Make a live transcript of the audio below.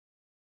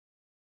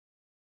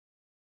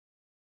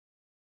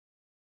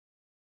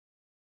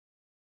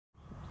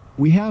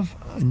We have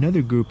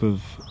another group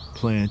of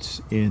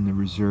plants in the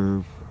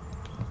reserve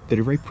that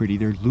are very pretty.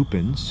 They're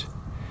lupins.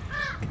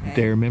 Okay.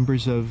 They're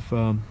members of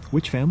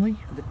which family?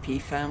 The pea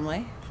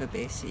family,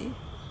 Fabaceae.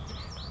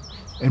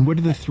 And what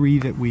are the three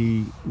that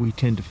we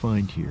tend to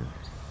find here?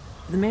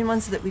 The main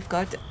ones that we've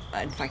got,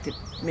 in fact, it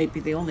may be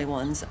the only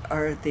ones,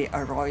 are the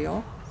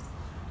arroyo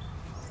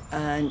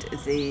and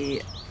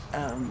the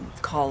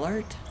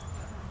collard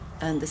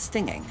and the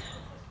stinging.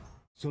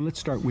 So let's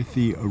start with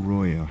the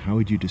arroyo. How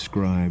would you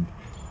describe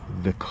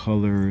the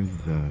color,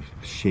 the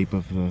shape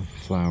of the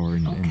flower,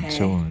 and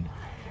so on?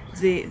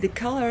 The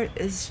color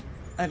is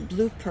a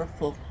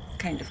blue-purple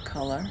kind of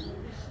color,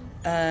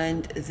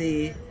 and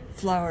the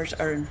flowers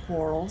are in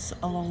whorls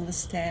along the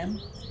stem,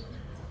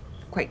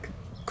 quite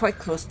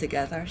close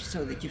together,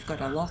 so that you've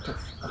got a lot of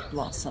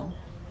blossom.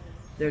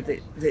 They're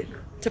the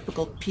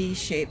typical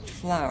pea-shaped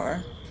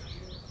flower,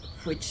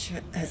 which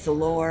has the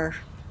lower,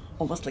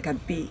 almost like a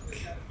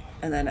beak,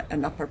 and then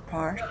an upper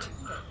part.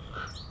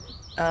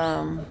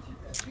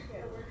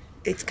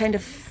 It's kind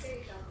of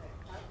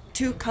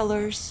two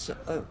colors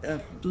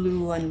of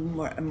blue and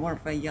more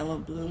of a yellow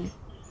blue,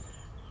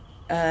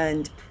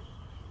 and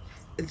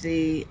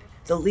the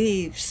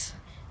leaves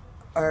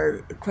are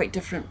quite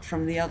different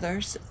from the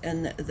others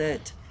in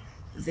that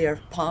they're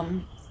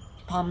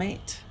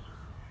palmate,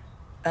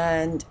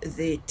 and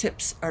the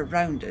tips are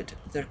rounded.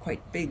 They're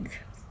quite big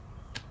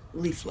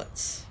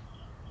leaflets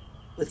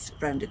with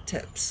rounded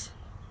tips,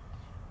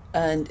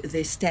 and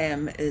the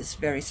stem is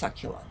very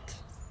succulent.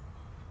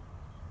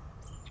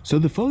 So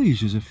the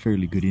foliage is a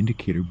fairly good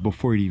indicator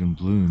before it even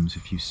blooms,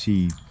 if you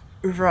see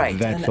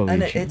that foliage.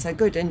 And it's a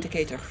good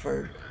indicator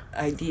for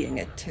IDing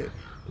it too.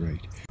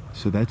 Right.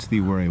 So that's the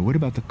arroyo. What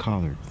about the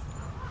collard?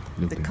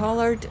 The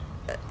collard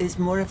is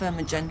more of a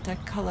magenta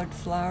colored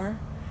flower,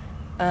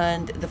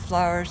 and the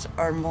flowers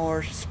are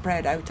more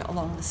spread out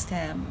along the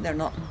stem. They're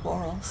not in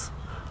whorls.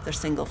 They're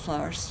single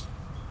flowers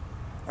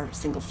or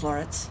single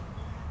florets.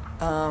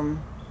 And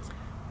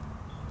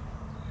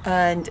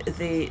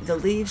the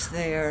leaves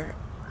there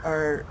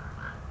are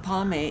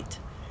palmate,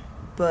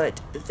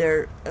 but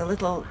they're a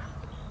little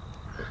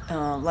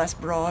less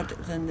broad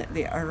than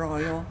the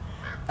arroyo,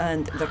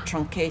 and they're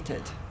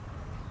truncated,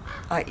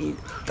 i.e.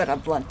 got a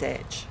blunt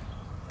edge,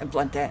 a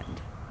blunt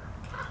end.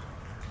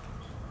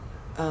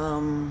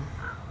 Oh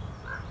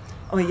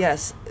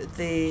yes,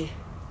 the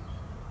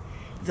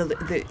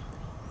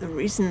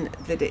reason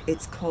that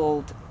it's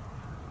called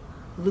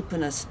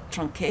Lupinus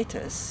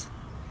truncatus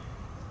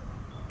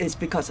is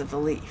because of the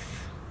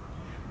leaf,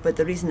 but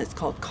the reason it's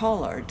called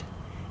collard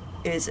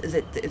is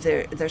that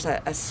there's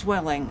a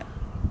swelling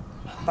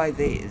by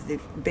the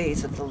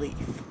base of the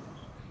leaf.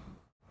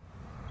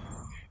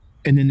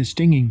 And then the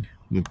stinging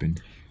lupin.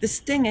 The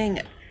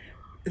stinging,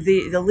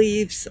 the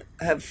leaves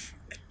have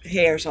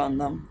hairs on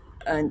them,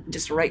 and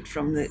just right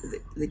from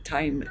the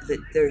time that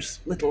there's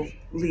little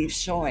leaves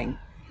showing,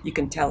 you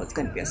can tell it's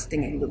going to be a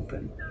stinging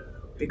lupin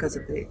because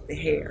of the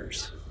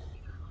hairs.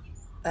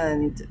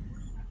 And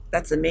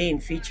that's the main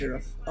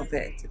feature of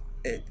it.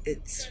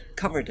 It's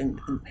covered in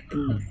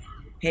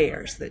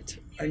hairs that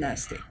are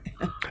nasty.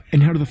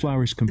 And how do the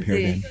flowers compare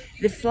then?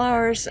 The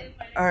flowers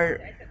are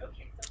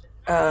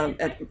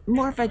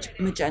more of a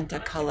magenta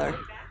color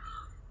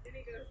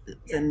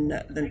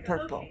than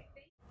purple.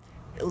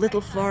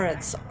 Little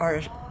florets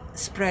are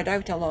spread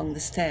out along the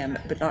stem,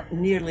 but not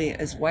nearly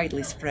as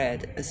widely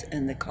spread as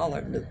in the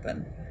collared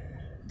lupin.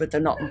 But they're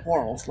not in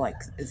whorls like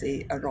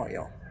the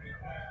arroyo.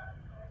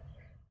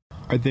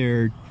 Are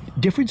there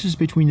differences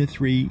between the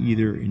three,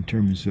 either in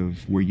terms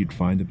of where you'd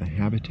find them, the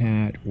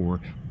habitat, or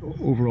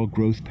overall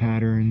growth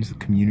patterns, the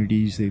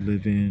communities they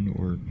live in,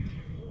 or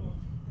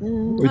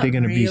are they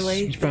going to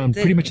be found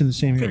pretty much in the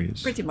same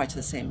areas? Pretty much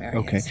the same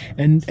areas. Okay.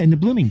 And the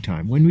blooming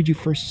time, when would you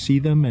first see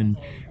them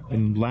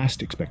and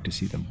last expect to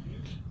see them?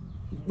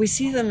 We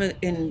see them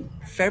in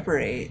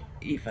February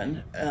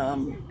even,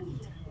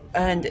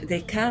 and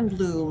they can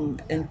bloom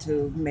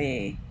into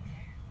May,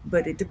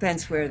 but it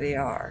depends where they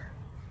are.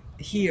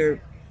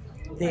 Here,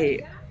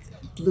 they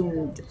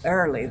bloomed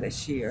early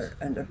this year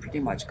and are pretty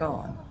much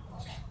gone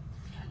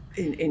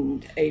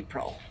in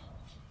April.